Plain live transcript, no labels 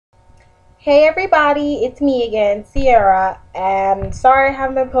Hey everybody, it's me again, Sierra, and sorry I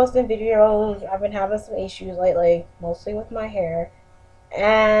haven't been posting videos. I've been having some issues lately, mostly with my hair,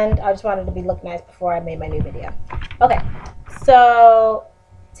 and I just wanted to be look nice before I made my new video. Okay, so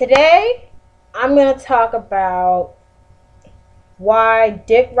today I'm going to talk about why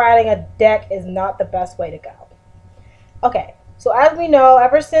dick riding a deck is not the best way to go. Okay, so as we know,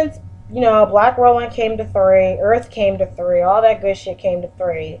 ever since, Black Rolling came to 3, Earth came to 3, all that good shit came to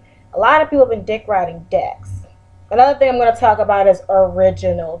 3, a lot of people have been dick riding decks. Another thing I'm going to talk about is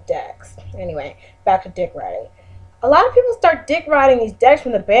original decks. Anyway, back to dick riding. A lot of people start dick riding these decks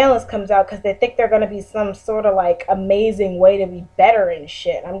when the ban list comes out because they think they're going to be some sort of like amazing way to be better and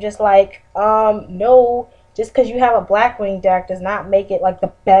shit. I'm just like, no. Just because you have a Blackwing deck does not make it like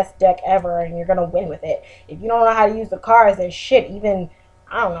the best deck ever and you're going to win with it. If you don't know how to use the cards, then shit, even,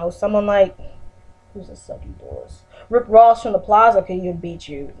 I don't know, someone like, who's a sucky boss? Rick Ross from the Plaza could even beat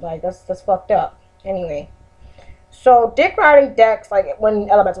you. Like, that's fucked up. Anyway. So, dick riding decks, like when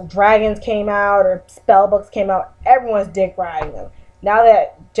Elemental Dragons came out or Spellbooks came out, everyone's dick riding them. Now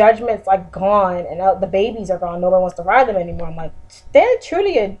that Judgment's like gone and the babies are gone, nobody wants to ride them anymore. I'm like, stand true to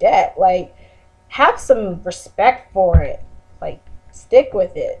your deck. Like, have some respect for it. Like, stick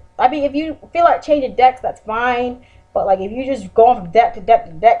with it. I mean, if you feel like changing decks, that's fine. But, like, if you just going from deck to deck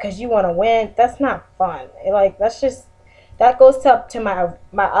to deck because you want to win, that's not fun. Like, that's just, that goes to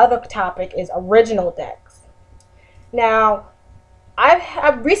my other topic is original decks. Now,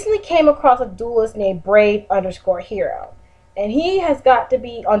 I've recently came across a duelist named Brave_Hero. And he has got to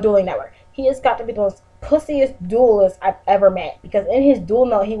be on Dueling Network. He has got to be the most pussiest duelist I've ever met. Because in his duel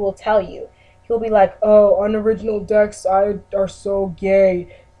note, he will tell you. He'll be like, oh, unoriginal decks are so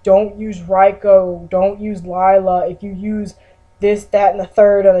gay. Don't use Raikou. Don't use Lila. If you use this, that, and the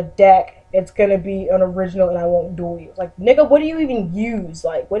third on a deck, it's going to be unoriginal and I won't duel you. It's like, nigga, what do you even use?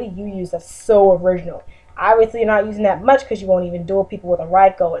 Like, what do you use that's so original? Obviously, you're not using that much because you won't even duel people with a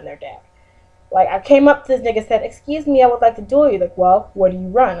Raikou in their deck. Like, I came up to this nigga and said, excuse me, I would like to duel you. Like, well, what do you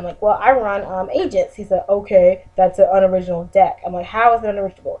run? I'm like, well, I run Agents. He said, okay, that's an unoriginal deck. I'm like, how is it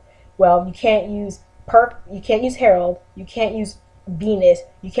unoriginal? Well, you can't use you can't use Herald, you can't use Venus,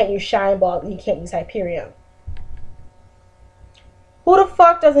 you can't use Shine Ball, and you can't use Hyperion. Who the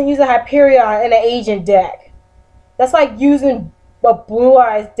fuck doesn't use a Hyperion in an Agent deck? That's like using a Blue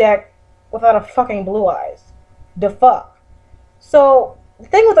Eyes deck without a fucking Blue Eyes. The fuck. So, the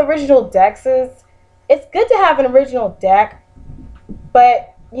thing with original decks is, it's good to have an original deck,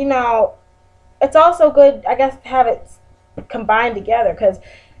 but, it's also good, I guess, to have it combined together, because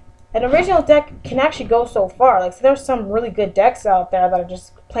an original deck can actually go so far. Like, so there's some really good decks out there that are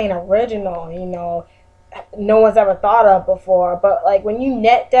just plain original, no one's ever thought of before. But, like, when you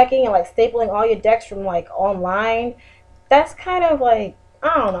net decking and, like, stapling all your decks from, like, online, that's kind of, like,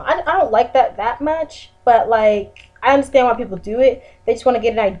 I don't know. I don't like that much, but, like, I understand why people do it. They just want to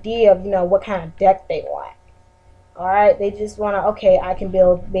get an idea of, what kind of deck they want. Alright? They just want to, okay, I can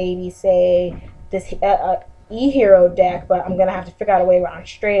build maybe, say, this E-Hero deck, but I'm going to have to figure out a way around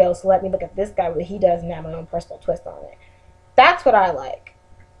Strato, so let me look at this guy, what he does, and have my own personal twist on it. That's what I like.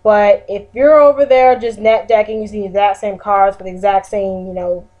 But if you're over there just net decking using the exact same cards for the exact same,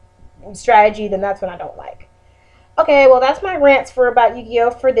 strategy, then that's what I don't like. Okay, well, that's my rants about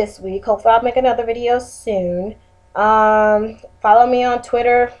Yu-Gi-Oh! For this week. Hopefully I'll make another video soon. Follow me on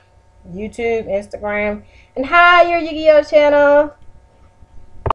Twitter, YouTube, Instagram, and hi, your Yu-Gi-Oh! Channel.